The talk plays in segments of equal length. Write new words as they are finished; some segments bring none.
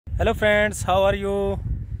Hello friends, how are you?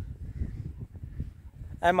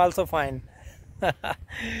 I'm also fine.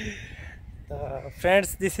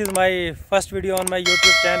 Friends, this is my first video on my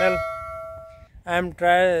YouTube channel. I'm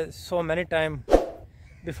tried so many times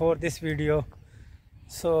before this video,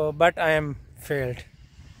 but I am failed.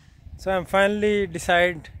 So I'm finally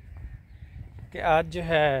decide कि आज जो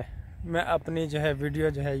है मैं अपनी जो है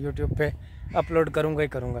video जो है YouTube पे अपलोड करूँगा ही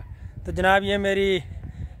करूँगा। तो जनाब ये मेरी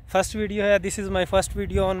फर्स्ट वीडियो है. This is my first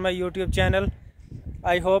video on my YouTube channel.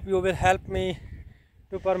 I hope you will help me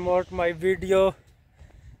to promote my video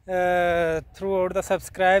throughout the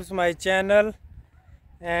subscribes my channel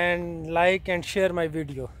and like and share my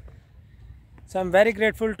video. So I'm very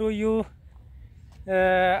grateful to you.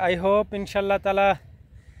 I hope inshallah ta'ala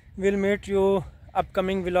will meet you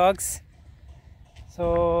upcoming vlogs. So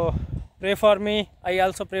pray for me. I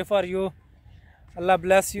also pray for you. Allah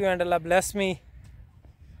bless you and Allah bless me.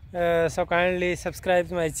 So kindly subscribe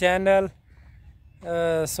my channel.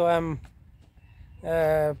 So I'm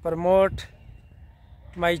promote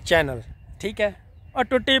my channel. ठीक है. और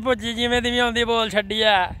टुट्टी भुजी जिमें दी भी आउंदी बोल छड्डी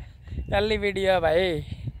है पहली वीडियो भाई.